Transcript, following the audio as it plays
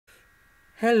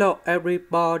Hello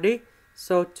everybody,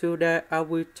 so today I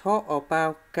will talk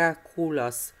about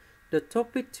calculus. The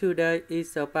topic today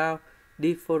is about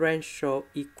differential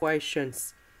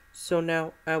equations. So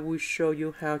now I will show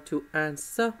you how to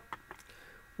answer.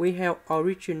 We have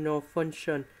original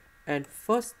function and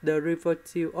first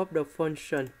derivative of the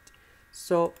function.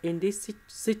 So in this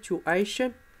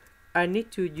situation, I need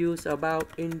to use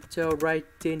about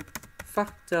integrating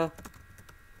factor.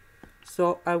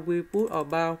 So I will put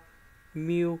about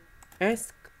mu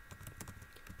s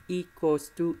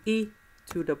equals to e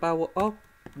to the power of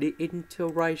the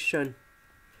integration.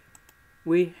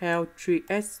 We have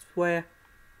 3x squared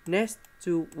next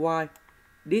to y.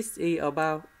 This is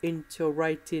about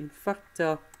integrating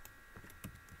factor.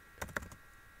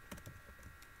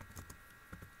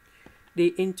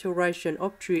 The integration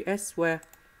of 3x squared,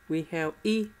 we have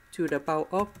e to the power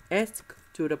of s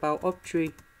to the power of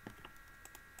 3.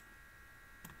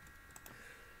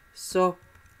 So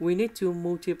we need to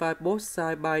multiply both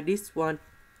sides by this one.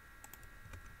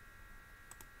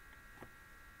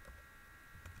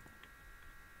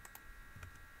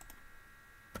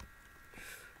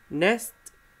 Next,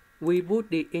 we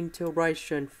put the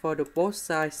integration for the both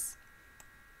sides.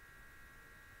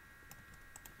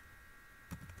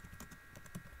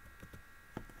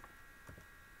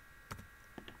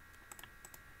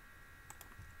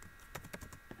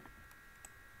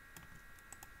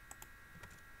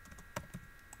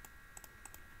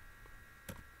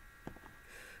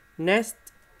 Next,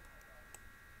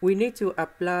 we need to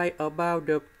apply about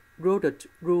the product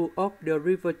rule of the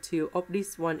derivative of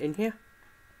this one in here.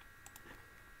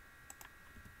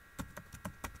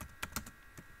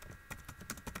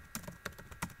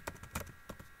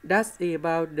 That's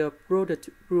about the product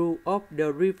rule of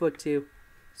the derivative.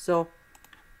 So,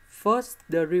 first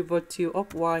derivative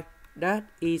of y, that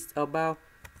is about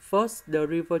first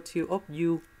derivative of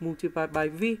u multiplied by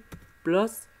v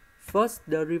plus first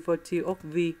derivative of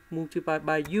v multiplied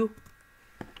by u.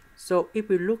 So if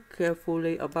we look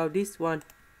carefully about this one,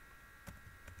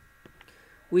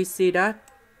 we see that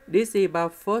this is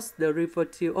about first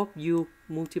derivative of u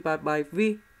multiplied by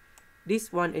v.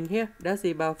 This one in here, that's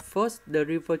about first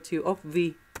derivative of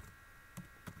v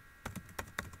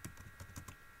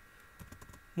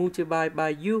multiplied by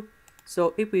u.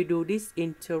 So if we do this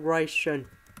integration,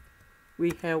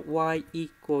 we have y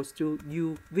equals to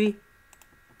uv.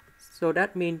 So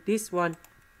that means this one,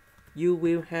 you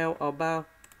will have about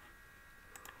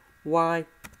y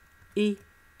e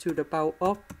to the power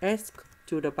of s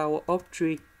to the power of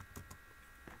 3.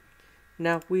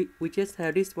 Now we just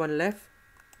have this one left.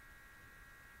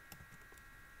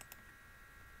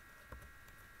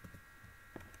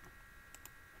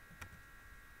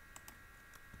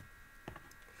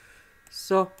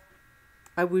 So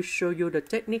I will show you the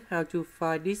technique how to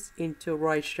find this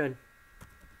integration.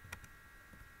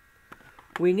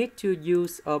 We need to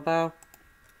use about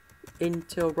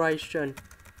integration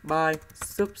by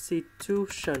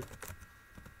substitution.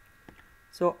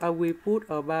 So I will put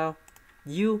about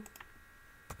u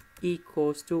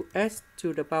equals to s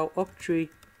to the power of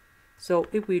 3. So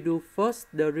if we do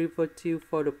first derivative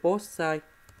for the both sides,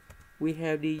 we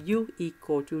have the u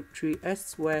equal to 3s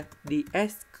squared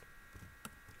ds.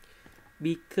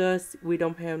 Because we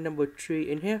don't have number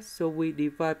 3 in here, so we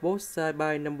divide both sides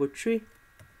by number 3.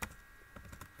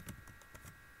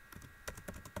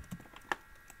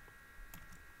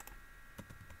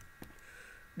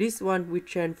 This one we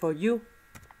change for u.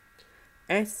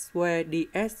 S squared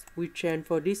ds we change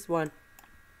for this one.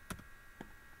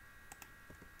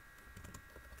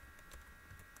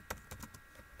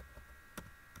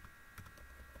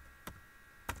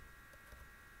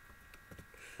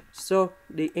 So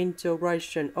the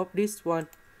integration of this one,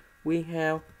 we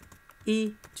have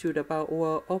e to the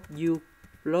power of u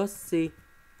plus c.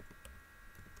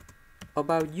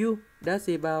 About u, that's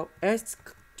about s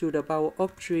to the power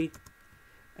of 3.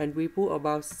 And we put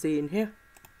about c in here.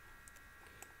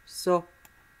 So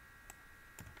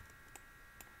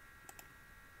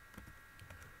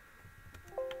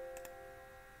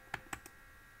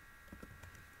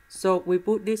we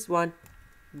put this one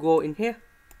go in here.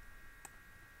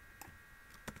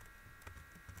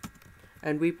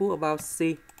 And we put about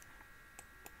c.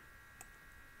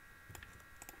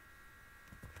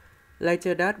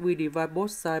 Later that we divide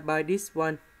both sides by this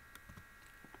one.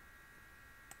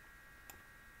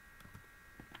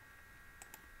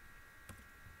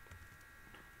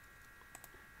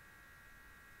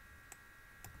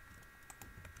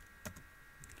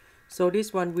 So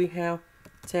this one we have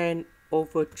 10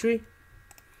 over 3.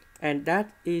 And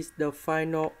that is the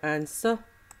final answer.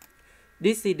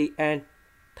 This is the end.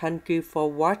 Thank you for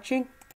watching.